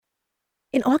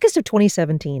In August of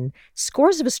 2017,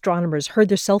 scores of astronomers heard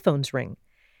their cell phones ring.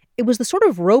 It was the sort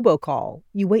of robocall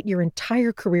you wait your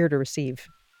entire career to receive.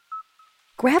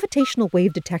 Gravitational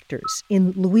wave detectors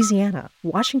in Louisiana,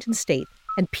 Washington State,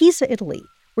 and Pisa, Italy,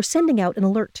 were sending out an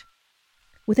alert.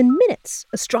 Within minutes,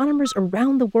 astronomers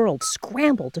around the world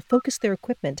scrambled to focus their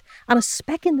equipment on a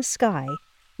speck in the sky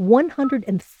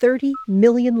 130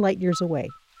 million light-years away.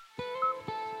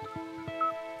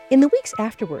 In the weeks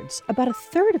afterwards, about a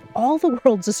third of all the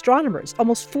world's astronomers,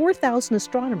 almost 4,000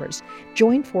 astronomers,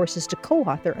 joined forces to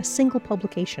co-author a single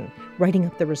publication, writing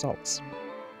up the results.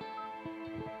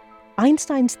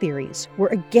 Einstein's theories were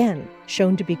again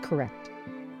shown to be correct.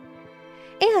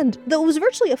 And, though it was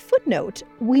virtually a footnote,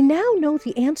 we now know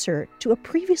the answer to a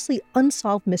previously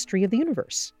unsolved mystery of the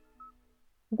universe.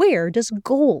 Where does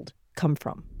gold come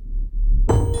from?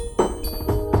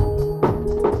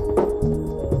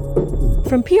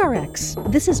 From PRX,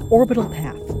 this is Orbital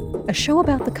Path, a show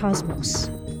about the cosmos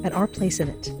and our place in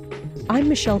it. I'm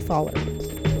Michelle Thaller.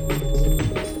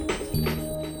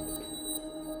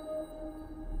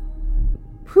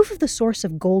 Proof of the source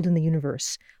of gold in the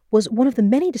universe was one of the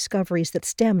many discoveries that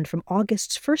stemmed from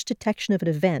August's first detection of an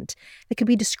event that could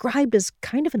be described as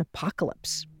kind of an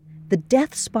apocalypse, the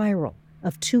death spiral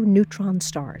of two neutron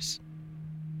stars.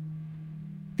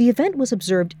 The event was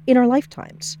observed in our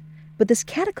lifetimes, but this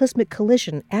cataclysmic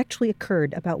collision actually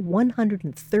occurred about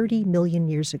 130 million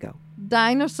years ago.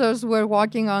 Dinosaurs were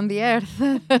walking on the Earth.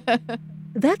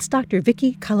 That's Dr.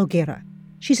 Vicky Kalogera.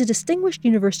 She's a distinguished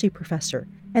university professor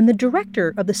and the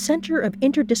director of the Center of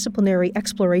Interdisciplinary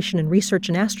Exploration and Research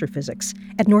in Astrophysics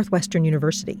at Northwestern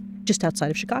University, just outside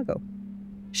of Chicago.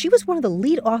 She was one of the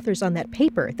lead authors on that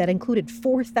paper that included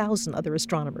 4,000 other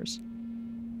astronomers.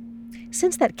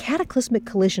 Since that cataclysmic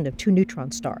collision of two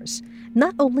neutron stars,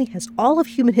 not only has all of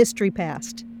human history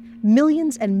passed,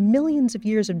 millions and millions of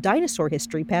years of dinosaur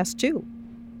history passed too.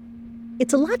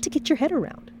 It's a lot to get your head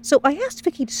around. So I asked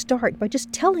Vicky to start by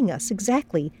just telling us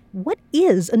exactly what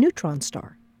is a neutron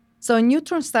star. So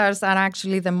neutron stars are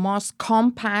actually the most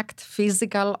compact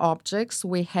physical objects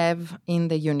we have in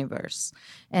the universe.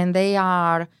 And they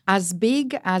are as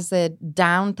big as a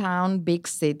downtown big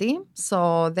city.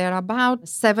 So they're about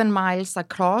 7 miles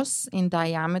across in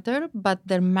diameter, but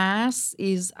their mass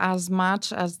is as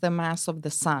much as the mass of the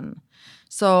sun.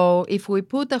 So if we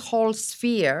put a whole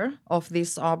sphere of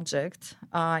this object,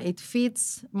 it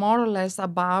fits more or less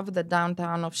above the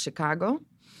downtown of Chicago.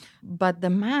 But the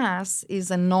mass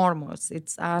is enormous.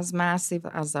 It's as massive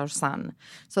as our sun.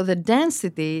 So the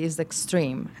density is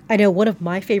extreme. I know one of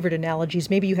my favorite analogies,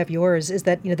 maybe you have yours, is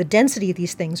that the density of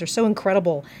these things are so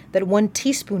incredible that one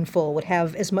teaspoonful would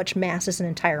have as much mass as an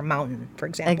entire mountain, for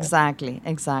example.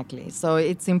 Exactly. So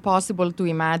it's impossible to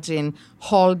imagine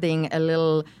holding a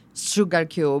little sugar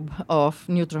cube of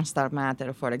neutron star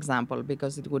matter, for example,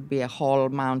 because it would be a whole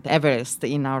Mount Everest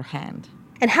in our hand.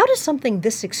 And how does something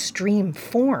this extreme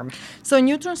form? So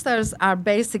neutron stars are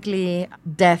basically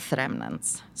death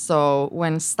remnants. So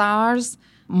when stars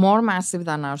more massive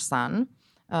than our sun,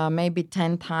 maybe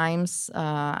 10 times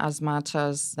as much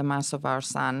as the mass of our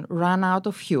sun, run out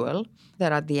of fuel,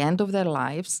 they're at the end of their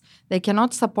lives, they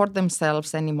cannot support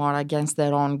themselves anymore against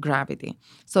their own gravity.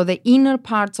 So the inner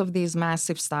parts of these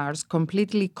massive stars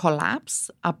completely collapse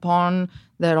upon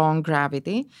their own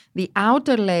gravity. The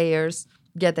outer layers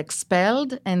get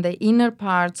expelled, and the inner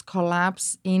parts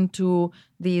collapse into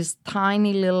these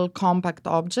tiny little compact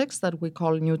objects that we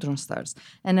call neutron stars.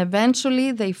 And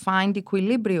eventually they find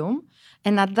equilibrium,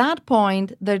 and at that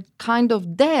point they're kind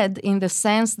of dead in the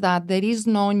sense that there is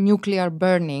no nuclear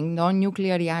burning, no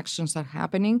nuclear reactions are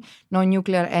happening, no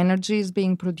nuclear energy is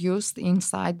being produced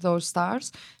inside those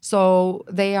stars. So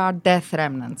they are death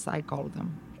remnants, I call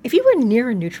them. If you were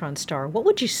near a neutron star, what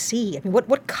would you see? I mean,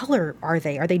 what color are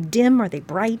they? Are they dim? Are they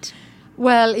bright?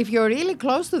 Well, if you're really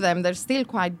close to them, they're still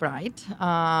quite bright.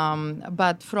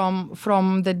 But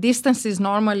from the distances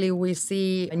normally we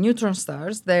see neutron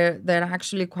stars, they're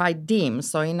actually quite dim.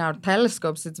 So in our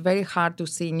telescopes, it's very hard to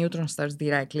see neutron stars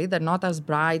directly. They're not as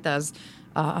bright as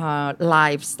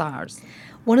live stars.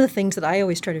 One of the things that I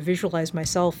always try to visualize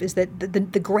myself is that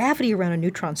the gravity around a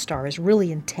neutron star is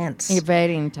really intense.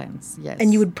 Very intense, yes.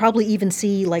 And you would probably even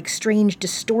see like strange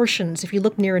distortions. If you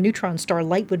look near a neutron star,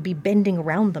 light would be bending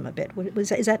around them a bit.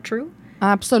 Is that true?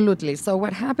 Absolutely. So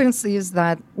what happens is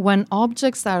that when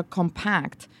objects are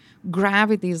compact,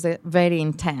 gravity is very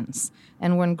intense.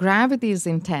 And when gravity is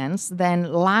intense,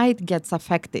 then light gets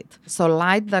affected. So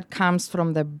light that comes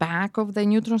from the back of the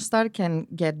neutron star can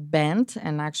get bent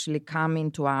and actually come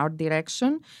into our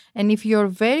direction. And if you're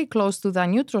very close to the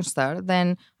neutron star,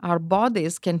 then our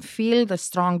bodies can feel the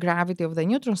strong gravity of the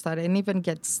neutron star and even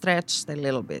get stretched a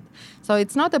little bit. So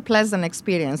it's not a pleasant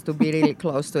experience to be really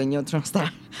close to a neutron star.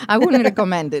 I wouldn't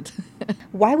recommend it.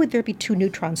 Why would there be two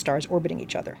neutron stars orbiting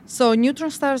each other? So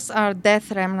neutron stars are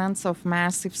death remnants of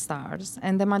massive stars,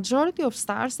 and the majority of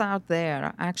stars out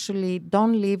there actually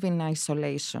don't live in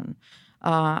isolation.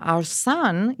 Our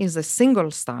sun is a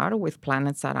single star with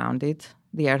planets around it,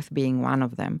 the Earth being one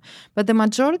of them. But the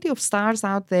majority of stars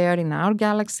out there in our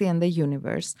galaxy and the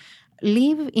universe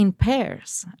live in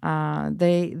pairs.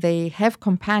 They have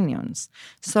companions.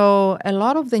 So a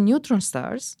lot of the neutron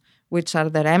stars, which are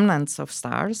the remnants of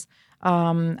stars,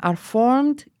 are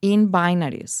formed in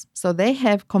binaries. So they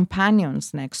have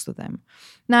companions next to them.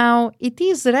 Now, it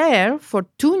is rare for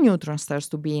two neutron stars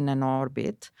to be in an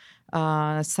orbit.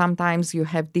 Sometimes you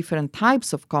have different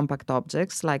types of compact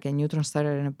objects, like a neutron star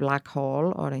in a black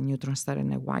hole or a neutron star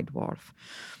in a white dwarf.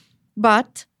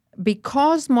 But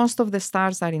because most of the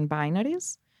stars are in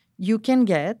binaries, you can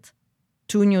get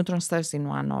two neutron stars in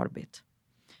one orbit.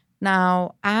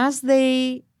 Now, as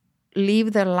they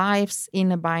live their lives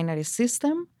in a binary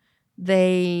system,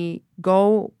 they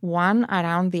go one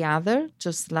around the other,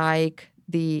 just like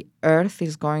the Earth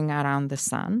is going around the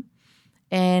sun.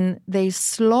 And they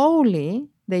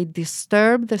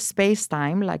disturb the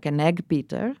space-time like an egg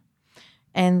beater,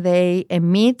 and they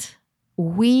emit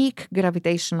weak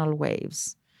gravitational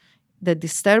waves. The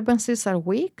disturbances are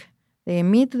weak, they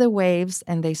emit the waves,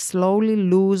 and they slowly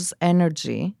lose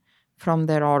energy from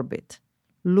their orbit.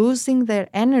 Losing their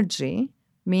energy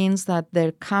means that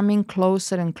they're coming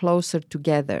closer and closer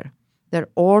together. Their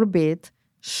orbit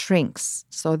shrinks.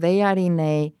 So they are in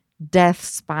a death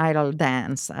spiral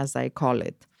dance, as I call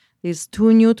it. These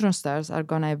two neutron stars are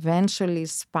going to eventually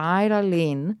spiral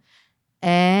in,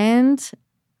 and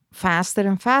faster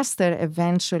and faster,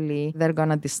 eventually, they're going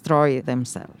to destroy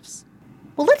themselves.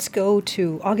 Well, let's go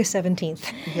to August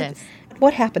 17th. Yes.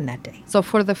 What happened that day? So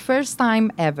for the first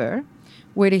time ever,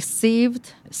 we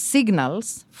received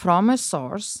signals from a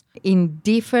source in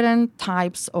different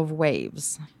types of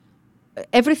waves.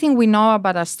 Everything we know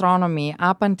about astronomy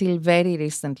up until very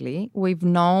recently, we've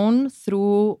known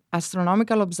through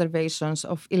astronomical observations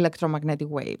of electromagnetic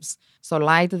waves. So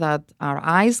light that our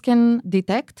eyes can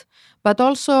detect, but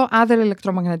also other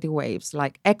electromagnetic waves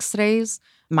like X-rays,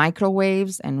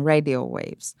 microwaves, and radio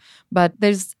waves. But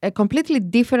there's a completely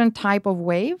different type of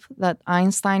wave that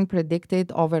Einstein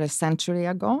predicted over a century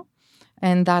ago,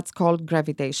 and that's called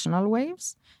gravitational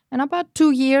waves. And about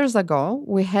 2 years ago,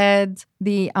 we had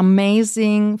the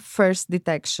amazing first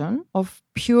detection of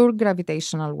pure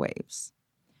gravitational waves.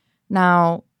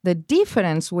 Now, the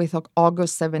difference with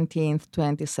August 17th,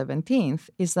 2017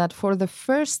 is that for the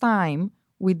first time,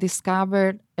 we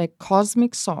discovered a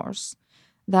cosmic source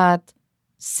that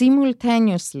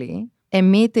simultaneously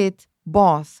emitted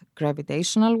both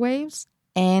gravitational waves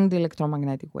and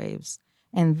electromagnetic waves.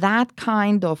 And that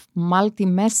kind of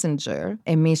multi-messenger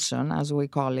emission, as we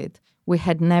call it, we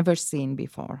had never seen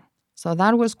before. So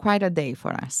that was quite a day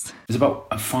for us. It was about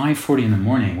 5:40 in the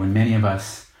morning when many of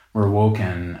us were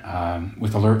awoken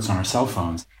with alerts on our cell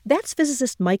phones. That's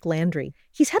physicist Mike Landry.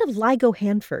 He's head of LIGO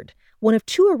Hanford, one of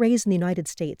two arrays in the United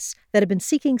States that have been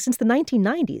seeking since the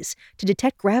 1990s to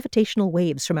detect gravitational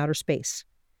waves from outer space.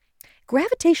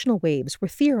 Gravitational waves were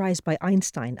theorized by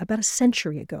Einstein about a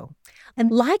century ago. And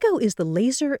LIGO is the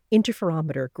Laser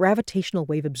Interferometer Gravitational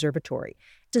Wave Observatory,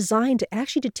 designed to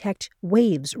actually detect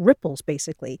waves, ripples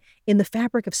basically, in the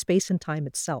fabric of space and time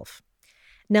itself.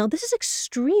 Now, this is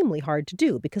extremely hard to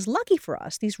do because, lucky for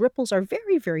us, these ripples are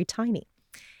very, very tiny.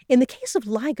 In the case of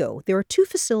LIGO, there are two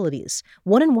facilities,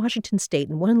 one in Washington State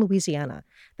and one in Louisiana,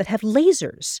 that have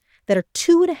lasers that are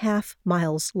 2.5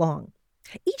 miles long.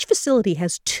 Each facility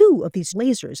has two of these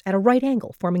lasers at a right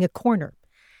angle, forming a corner.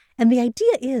 And the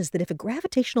idea is that if a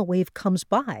gravitational wave comes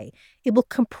by, it will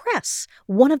compress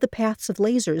one of the paths of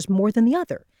lasers more than the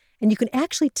other. And you can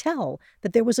actually tell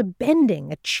that there was a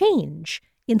bending, a change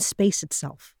in space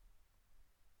itself.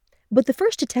 But the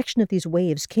first detection of these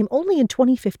waves came only in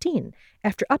 2015,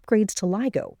 after upgrades to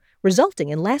LIGO, resulting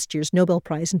in last year's Nobel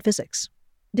Prize in Physics.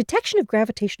 Detection of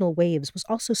gravitational waves was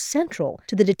also central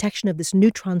to the detection of this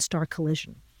neutron star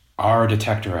collision. Our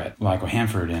detector at LIGO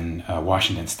Hanford in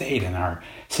Washington State and our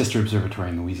sister observatory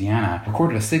in Louisiana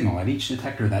recorded a signal at each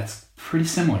detector that's pretty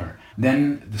similar.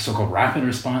 Then the so-called rapid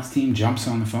response team jumps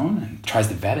on the phone and tries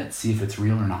to vet it, see if it's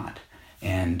real or not.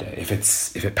 And if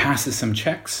it passes some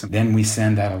checks, then we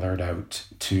send that alert out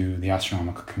to the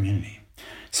astronomical community.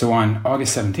 So on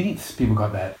August 17th, people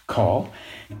got that call.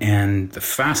 And the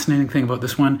fascinating thing about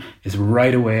this one is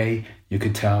right away, you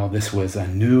could tell this was a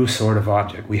new sort of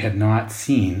object. We had not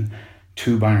seen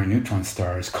two binary neutron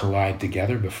stars collide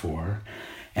together before.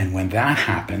 And when that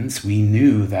happens, we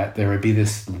knew that there would be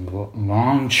this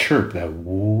long chirp, the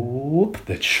whoop,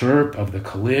 the chirp of the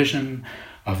collision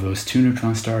of those two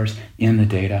neutron stars in the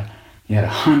data. You had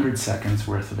 100 seconds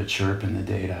worth of a chirp in the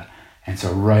data. And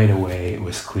so right away, it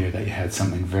was clear that you had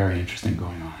something very interesting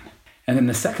going on. And then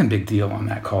the second big deal on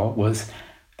that call was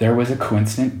there was a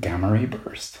coincident gamma ray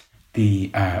burst.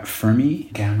 The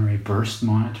Fermi gamma ray burst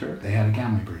monitor, they had a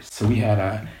gamma ray burst. So we had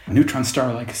a neutron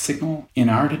star-like signal in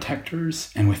our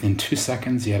detectors, and within 2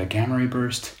 seconds, you had a gamma ray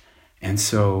burst. And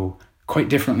so quite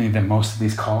differently than most of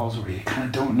these calls where you kind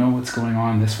of don't know what's going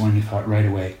on, this one you thought right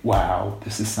away, wow,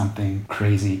 this is something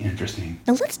crazy interesting.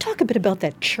 Now let's talk a bit about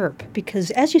that chirp,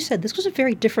 because as you said, this was a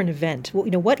very different event. Well,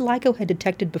 what LIGO had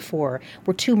detected before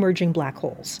were two merging black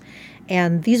holes.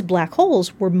 And these black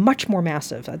holes were much more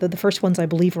massive. The first ones, I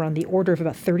believe, were on the order of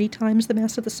about 30 times the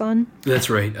mass of the sun. That's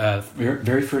right.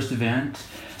 Very first event,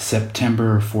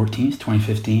 September 14th,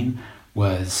 2015,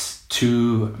 was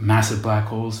two massive black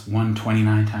holes, one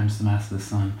 29 times the mass of the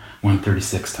sun, one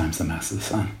 36 times the mass of the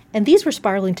sun. And these were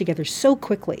spiraling together so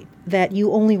quickly that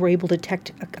you only were able to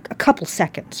detect a couple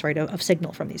seconds, right, of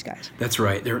signal from these guys. That's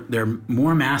right. They're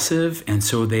more massive, and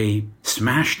so they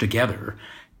smash together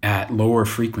at lower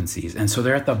frequencies. And so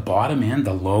they're at the bottom end,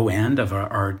 the low end of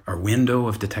our window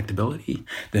of detectability.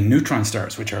 The neutron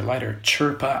stars, which are lighter,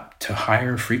 chirp up to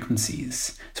higher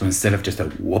frequencies. So instead of just a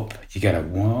whoop, you get a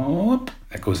whoop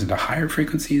that goes into higher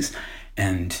frequencies.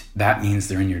 And that means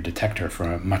they're in your detector for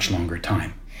a much longer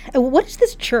time. And what is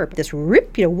this chirp, this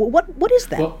rip? What is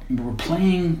that? Well, we're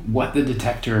playing what the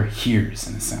detector hears,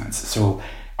 in a sense. So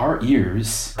our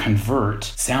ears convert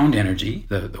sound energy,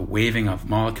 the waving of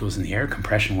molecules in the air,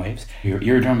 compression waves. Your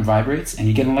eardrum vibrates and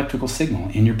you get an electrical signal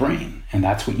in your brain, and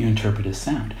that's what you interpret as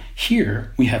sound.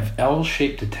 Here, we have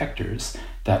L-shaped detectors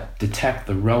that detect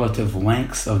the relative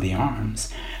lengths of the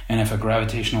arms. And if a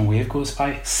gravitational wave goes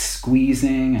by,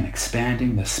 squeezing and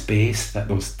expanding the space that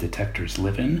those detectors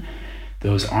live in,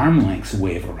 those arm lengths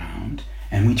wave around,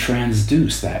 and we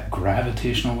transduce that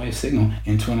gravitational wave signal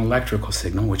into an electrical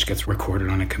signal, which gets recorded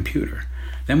on a computer.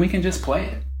 Then we can just play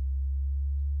it.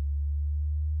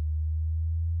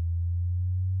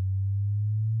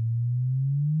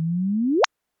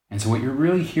 And so what you're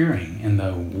really hearing in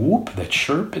the whoop, the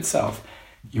chirp itself,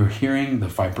 you're hearing the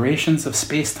vibrations of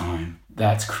space-time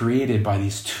that's created by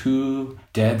these two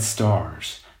dead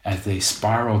stars as they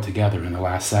spiral together in the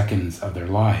last seconds of their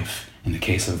life, in the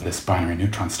case of this binary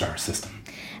neutron star system.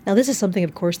 Now, this is something,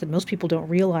 of course, that most people don't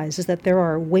realize, is that there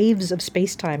are waves of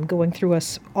space-time going through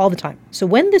us all the time. So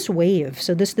when this wave,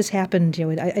 this happened,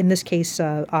 in this case,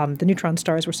 the neutron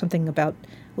stars were something about,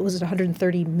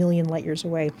 130 million light years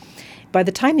away. By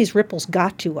the time these ripples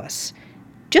got to us,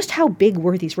 just how big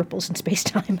were these ripples in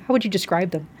space-time? How would you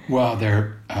describe them? Well,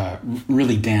 they're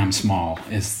really damn small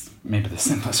is maybe the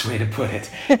simplest way to put it.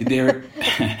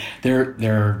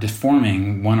 They're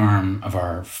deforming one arm of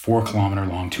our 4 kilometer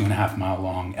long, 2.5 mile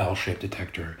long L-shaped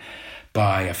detector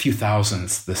by a few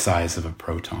thousandths the size of a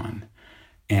proton.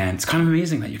 And it's kind of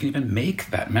amazing that you can even make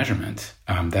that measurement,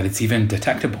 that it's even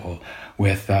detectable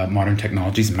with modern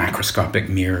technologies, macroscopic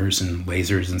mirrors and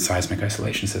lasers and seismic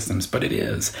isolation systems, but it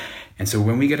is. And so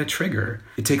when we get a trigger,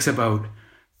 it takes about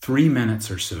 3 minutes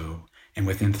or so. And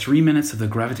within 3 minutes of the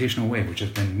gravitational wave, which has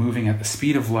been moving at the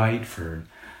speed of light for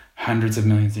hundreds of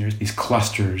millions of years, these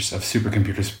clusters of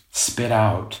supercomputers spit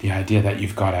out the idea that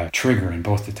you've got a trigger in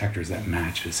both detectors that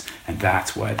matches, and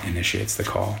that's what initiates the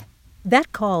call.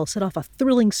 That call set off a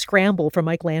thrilling scramble for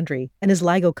Mike Landry and his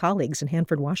LIGO colleagues in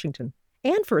Hanford, Washington,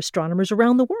 and for astronomers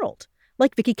around the world,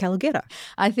 like Vicky Kalogera.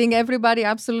 I think everybody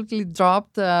absolutely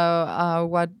dropped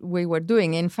what we were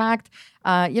doing. In fact,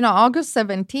 August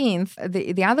 17th,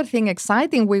 the other thing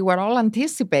exciting we were all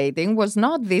anticipating was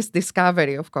not this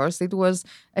discovery, of course. It was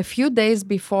a few days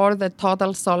before the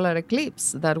total solar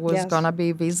eclipse that was going to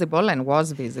be visible and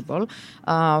was visible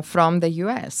from the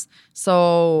U.S.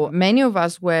 So many of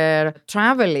us were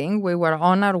traveling. We were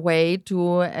on our way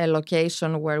to a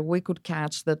location where we could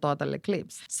catch the total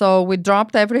eclipse. So we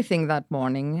dropped everything that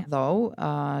morning, though,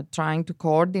 trying to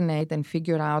coordinate and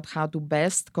figure out how to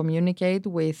best communicate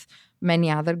with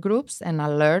many other groups and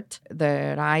alert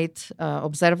the right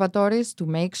observatories to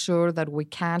make sure that we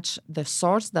catch the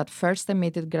source that first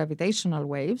emitted gravitational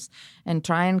waves and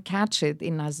try and catch it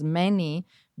in as many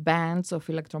bands of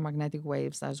electromagnetic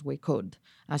waves as we could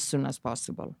as soon as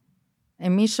possible.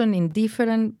 emission in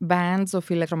different bands of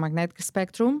electromagnetic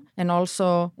spectrum and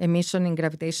also emission in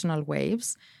gravitational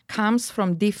waves comes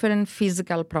from different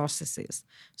physical processes.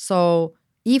 So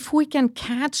if we can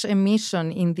catch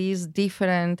emission in these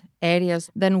different areas,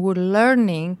 then we're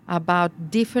learning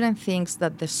about different things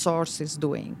that the source is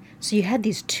doing. So you had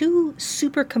these two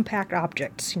super compact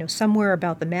objects, somewhere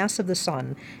about the mass of the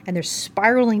sun, and they're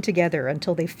spiraling together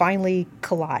until they finally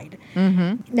collide.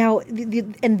 Mm-hmm. Now,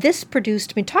 and this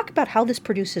produced, talk about how this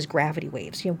produces gravity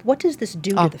waves. What does this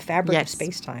do to the fabric of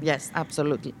space-time? Yes,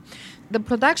 absolutely. The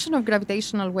production of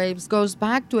gravitational waves goes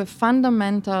back to a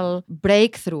fundamental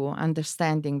breakthrough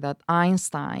understanding that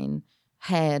Einstein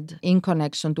had in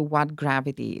connection to what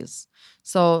gravity is.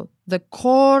 So the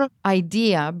core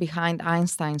idea behind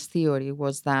Einstein's theory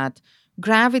was that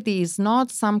gravity is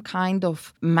not some kind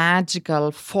of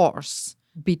magical force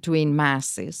between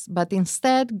masses, but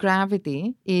instead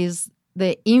gravity is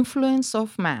the influence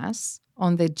of mass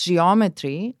on the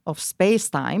geometry of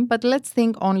space-time, but let's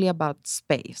think only about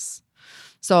space.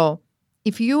 So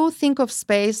if you think of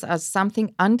space as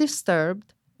something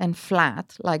undisturbed and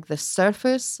flat, like the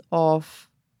surface of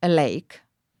a lake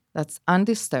that's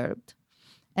undisturbed,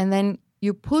 and then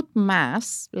you put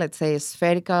mass, let's say a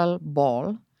spherical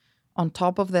ball, on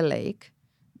top of the lake,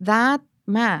 that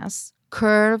mass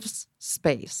curves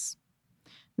space.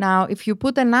 Now, if you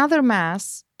put another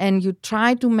mass and you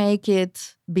try to make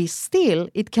it be still,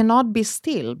 it cannot be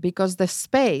still because the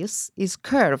space is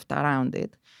curved around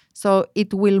it. So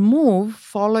it will move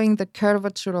following the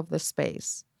curvature of the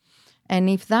space. And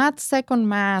if that second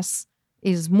mass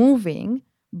is moving,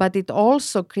 but it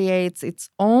also creates its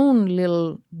own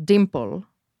little dimple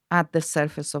at the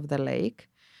surface of the lake,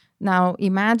 now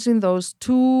imagine those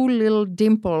two little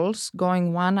dimples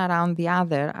going one around the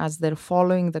other as they're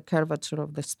following the curvature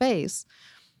of the space.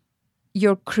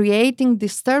 You're creating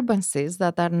disturbances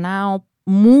that are now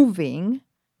moving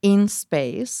in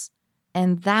space.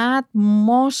 And that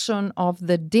motion of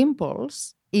the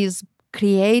dimples is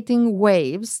creating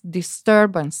waves,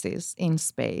 disturbances in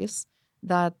space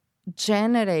that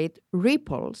generate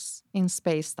ripples in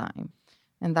space-time.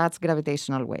 And that's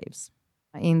gravitational waves.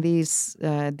 In this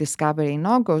discovery in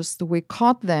August, we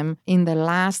caught them in the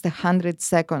last 100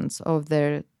 seconds of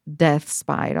their death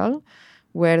spiral,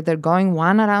 where they're going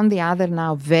one around the other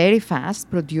now very fast,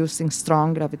 producing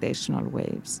strong gravitational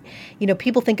waves.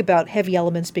 People think about heavy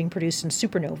elements being produced in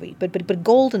supernovae, but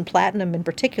gold and platinum in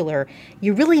particular,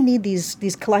 you really need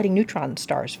these colliding neutron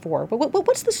stars for. But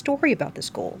what's the story about this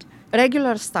gold?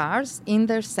 Regular stars, in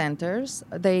their centers,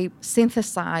 they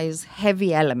synthesize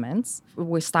heavy elements.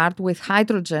 We start with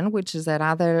hydrogen, which is a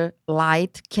rather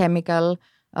light chemical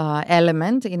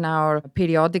element in our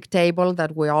periodic table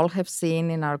that we all have seen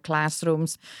in our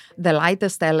classrooms. The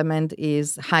lightest element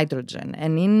is hydrogen.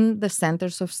 And in the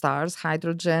centers of stars,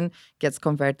 hydrogen gets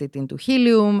converted into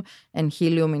helium and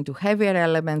helium into heavier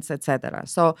elements, etc.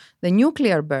 So the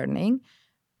nuclear burning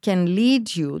can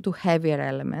lead you to heavier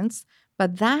elements,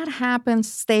 but that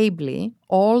happens stably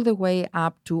all the way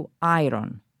up to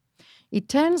iron. It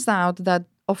turns out that,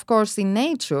 of course, in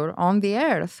nature, on the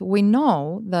Earth, we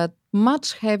know that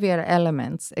much heavier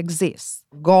elements exist.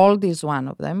 Gold is one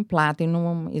of them,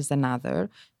 platinum is another,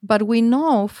 but we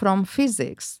know from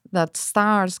physics that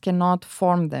stars cannot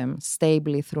form them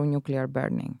stably through nuclear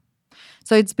burning.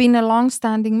 So it's been a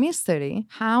long-standing mystery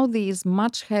how these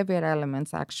much heavier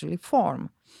elements actually form.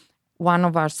 One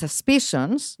of our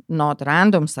suspicions, not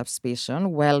random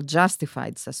suspicion,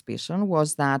 well-justified suspicion,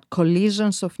 was that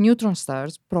collisions of neutron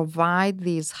stars provide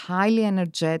these highly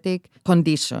energetic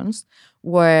conditions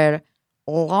where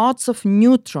lots of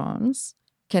neutrons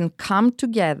can come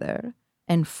together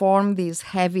and form these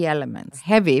heavy elements.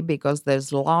 Heavy because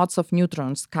there's lots of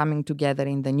neutrons coming together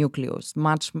in the nucleus,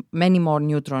 many more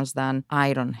neutrons than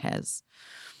iron has.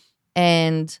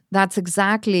 And that's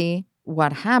exactly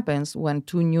what happens when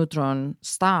two neutron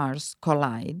stars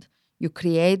collide. You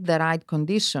create the right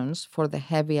conditions for the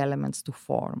heavy elements to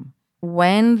form.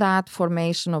 When that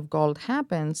formation of gold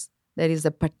happens, there is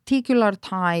a particular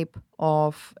type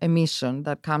of emission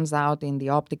that comes out in the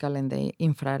optical and the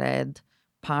infrared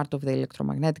part of the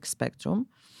electromagnetic spectrum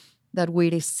that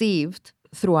we received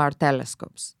through our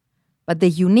telescopes. But the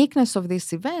uniqueness of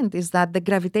this event is that the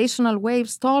gravitational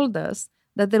waves told us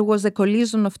that there was a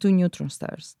collision of two neutron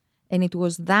stars. And it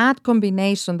was that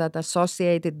combination that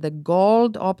associated the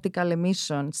gold optical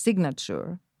emission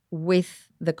signature with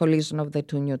the collision of the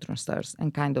two neutron stars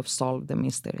and kind of solved the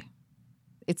mystery.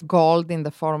 It's gold in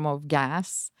the form of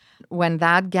gas. When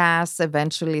that gas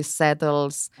eventually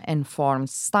settles and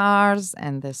forms stars,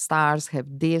 and the stars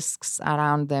have disks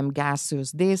around them,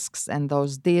 gaseous disks, and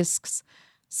those disks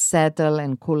settle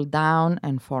and cool down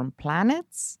and form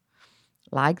planets,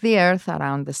 like the Earth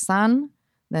around the sun.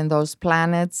 Then those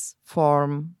planets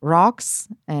form rocks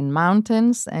and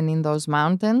mountains, and in those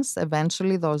mountains,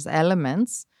 eventually those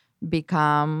elements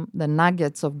become the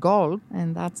nuggets of gold,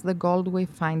 and that's the gold we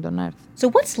find on Earth. So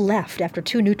what's left after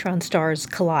two neutron stars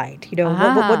collide?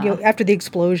 After the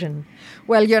explosion?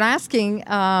 Well, you're asking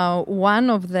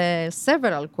one of the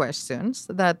several questions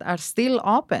that are still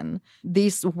open.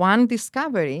 This one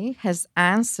discovery has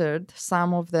answered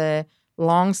some of the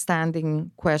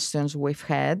long-standing questions we've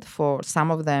had, for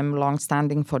some of them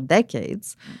long-standing for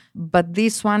decades. But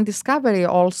this one discovery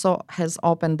also has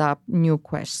opened up new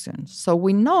questions. So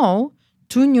we know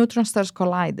two neutron stars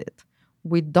collided.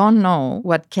 We don't know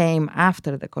what came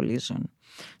after the collision.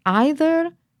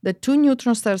 Either the two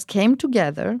neutron stars came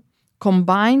together,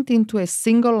 combined into a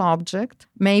single object,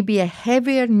 maybe a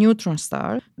heavier neutron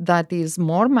star that is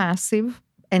more massive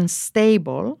and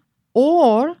stable,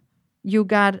 or you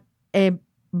got a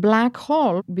black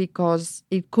hole because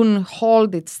it couldn't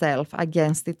hold itself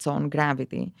against its own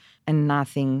gravity and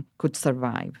nothing could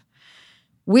survive.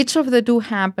 Which of the two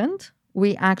happened?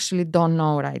 We actually don't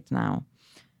know right now.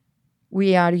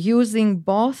 We are using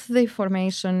both the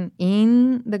information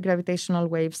in the gravitational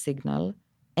wave signal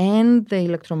and the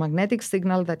electromagnetic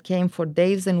signal that came for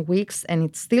days and weeks, and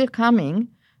it's still coming.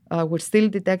 We're still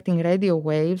detecting radio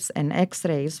waves and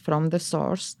X-rays from the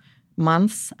source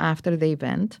months after the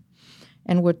event.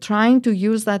 And we're trying to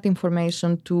use that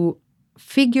information to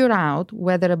figure out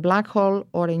whether a black hole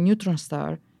or a neutron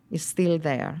star is still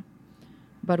there.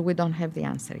 But we don't have the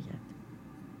answer yet.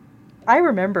 I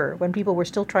remember when people were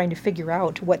still trying to figure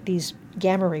out what these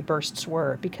gamma ray bursts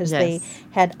were, because they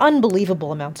had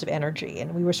unbelievable amounts of energy.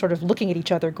 And we were sort of looking at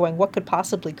each other going, what could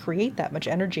possibly create that much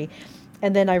energy?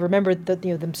 And then I remember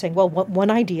them saying, well, one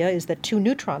idea is that two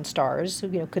neutron stars,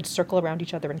 could circle around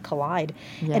each other and collide.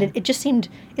 Yeah. And it seemed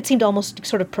almost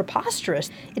sort of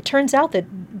preposterous. It turns out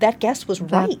that guess was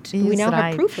right. We now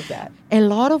have proof of that. A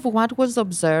lot of what was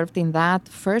observed in that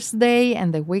first day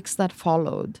and the weeks that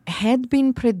followed had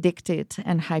been predicted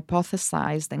and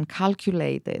hypothesized and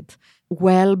calculated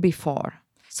well before.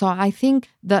 So I think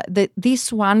that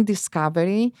this one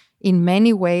discovery, in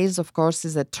many ways, of course,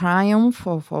 is a triumph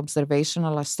of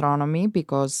observational astronomy,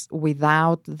 because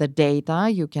without the data,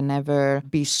 you can never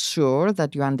be sure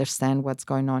that you understand what's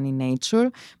going on in nature.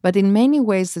 But in many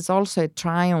ways, it's also a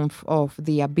triumph of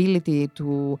the ability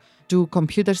to do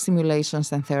computer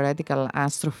simulations and theoretical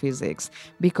astrophysics,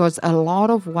 because a lot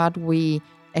of what we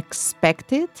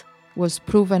expected was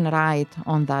proven right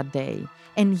on that day.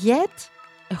 And yet,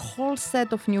 a whole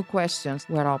set of new questions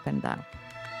were opened up.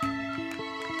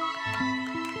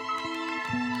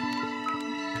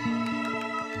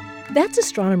 That's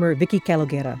astronomer Vicky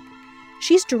Kalogera.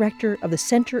 She's director of the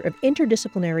Center of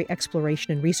Interdisciplinary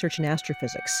Exploration and Research in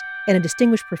Astrophysics and a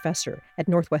distinguished professor at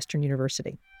Northwestern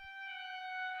University.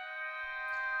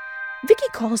 Vicky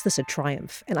calls this a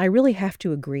triumph, and I really have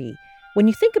to agree. When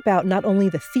you think about not only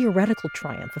the theoretical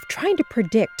triumph of trying to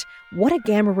predict what a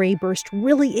gamma ray burst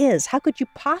really is, how could you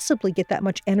possibly get that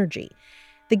much energy?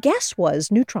 The guess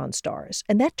was neutron stars,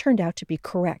 and that turned out to be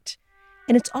correct.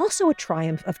 And it's also a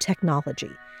triumph of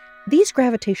technology. These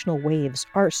gravitational waves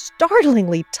are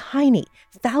startlingly tiny,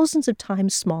 thousands of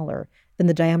times smaller than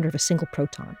the diameter of a single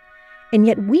proton. And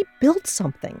yet we built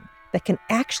something that can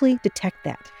actually detect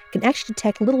that, can actually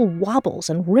detect little wobbles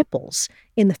and ripples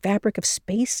in the fabric of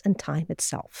space and time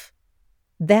itself.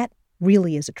 That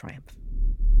really is a triumph.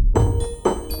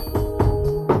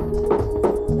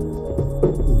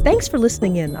 Thanks for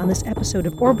listening in on this episode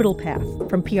of Orbital Path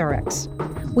from PRX.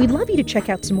 We'd love you to check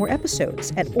out some more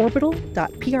episodes at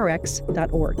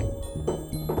orbital.prx.org.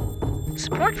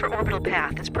 Support for Orbital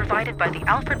Path is provided by the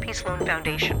Alfred P. Sloan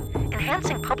Foundation,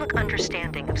 enhancing public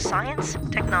understanding of science,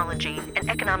 technology, and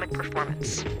economic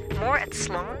performance. More at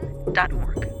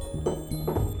sloan.org.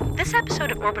 This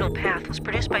episode of Orbital Path was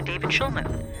produced by David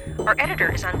Schulman. Our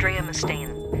editor is Andrea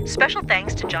Mustaine. Special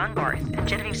thanks to John Barth and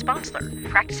Genevieve Sponsler,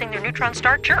 practicing their neutron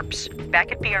star chirps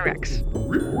back at PRX.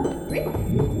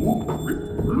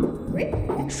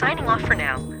 Signing off for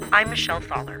now, I'm Michelle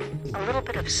Thaller. A little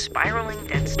bit of spiraling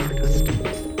dead stardust.